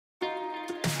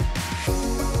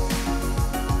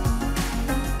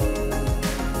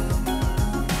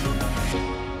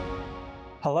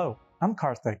Hello, I'm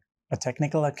Kartik, a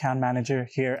technical account manager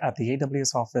here at the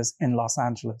AWS office in Los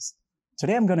Angeles.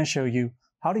 Today I'm going to show you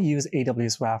how to use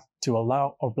AWS WAF to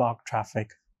allow or block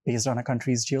traffic based on a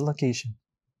country's geolocation.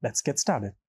 Let's get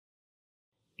started.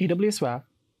 AWS WAF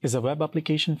is a web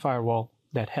application firewall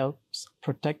that helps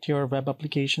protect your web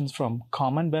applications from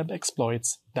common web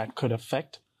exploits that could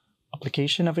affect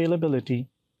application availability,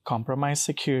 compromise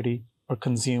security, or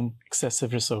consume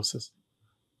excessive resources.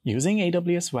 Using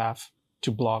AWS WAF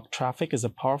to block traffic is a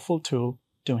powerful tool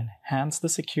to enhance the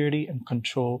security and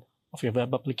control of your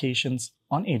web applications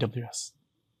on AWS.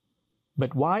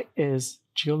 But why is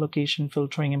geolocation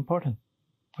filtering important?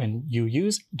 When you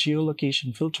use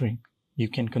geolocation filtering, you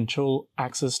can control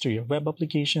access to your web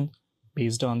application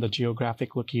based on the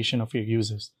geographic location of your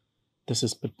users. This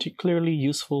is particularly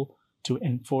useful to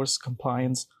enforce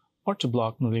compliance or to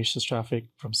block malicious traffic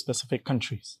from specific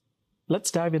countries. Let's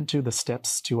dive into the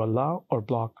steps to allow or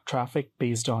block traffic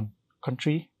based on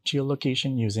country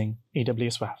geolocation using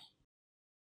AWS WAF.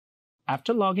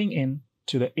 After logging in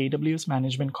to the AWS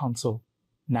Management Console,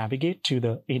 navigate to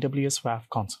the AWS WAF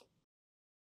console.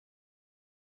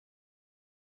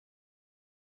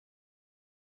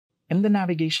 In the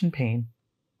navigation pane,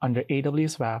 under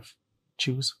AWS WAF,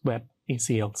 choose Web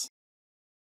ACLs.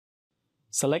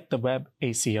 Select the Web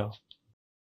ACL.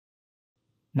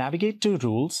 Navigate to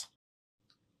Rules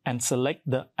and select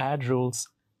the Add Rules,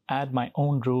 Add My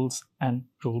Own Rules, and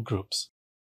Rule Groups.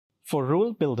 For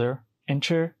Rule Builder,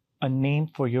 enter a name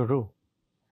for your rule.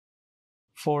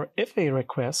 For If a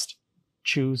request,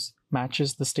 choose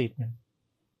Matches the statement.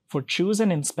 For Choose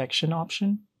an Inspection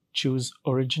option, choose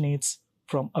Originates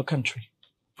from a country.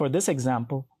 For this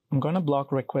example, I'm going to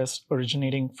block requests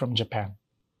originating from Japan.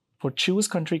 For Choose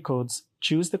Country Codes,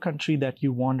 choose the country that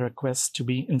you want requests to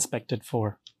be inspected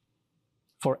for.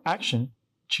 For Action,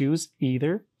 choose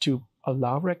either to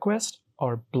allow request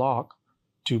or block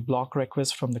to block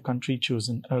requests from the country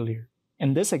chosen earlier.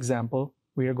 In this example,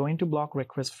 we are going to block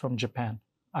requests from Japan.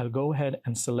 I'll go ahead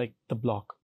and select the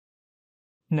block.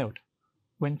 Note,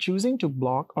 when choosing to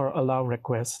block or allow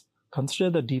requests, consider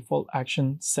the default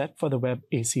action set for the Web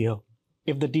ACL.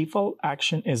 If the default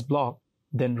action is blocked,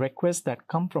 then requests that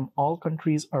come from all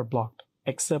countries are blocked,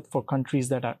 except for countries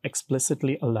that are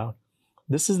explicitly allowed.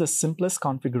 This is the simplest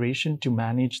configuration to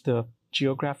manage the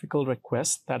geographical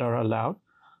requests that are allowed.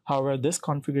 However, this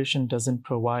configuration doesn't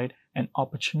provide an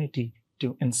opportunity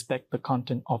to inspect the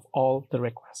content of all the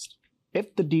requests.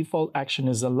 If the default action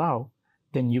is allowed,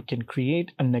 then you can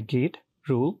create a negate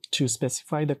rule to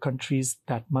specify the countries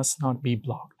that must not be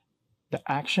blocked. The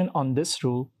action on this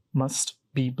rule must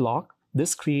be blocked.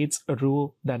 This creates a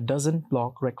rule that doesn't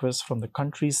block requests from the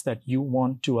countries that you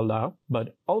want to allow,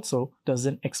 but also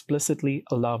doesn't explicitly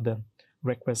allow them.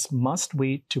 Requests must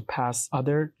wait to pass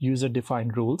other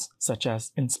user-defined rules, such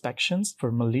as inspections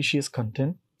for malicious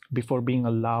content, before being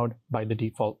allowed by the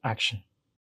default action.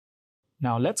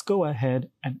 Now let's go ahead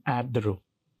and add the rule.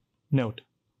 Note,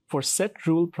 for set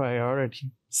rule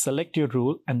priority, select your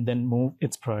rule and then move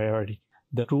its priority.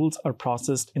 The rules are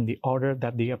processed in the order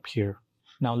that they appear.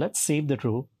 Now let's save the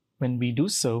rule. When we do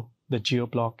so, the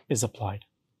geoblock is applied.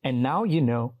 And now you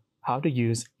know how to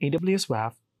use AWS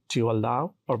WAF to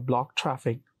allow or block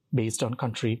traffic based on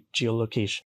country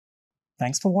geolocation.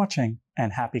 Thanks for watching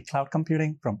and happy cloud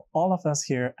computing from all of us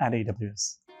here at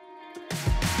AWS.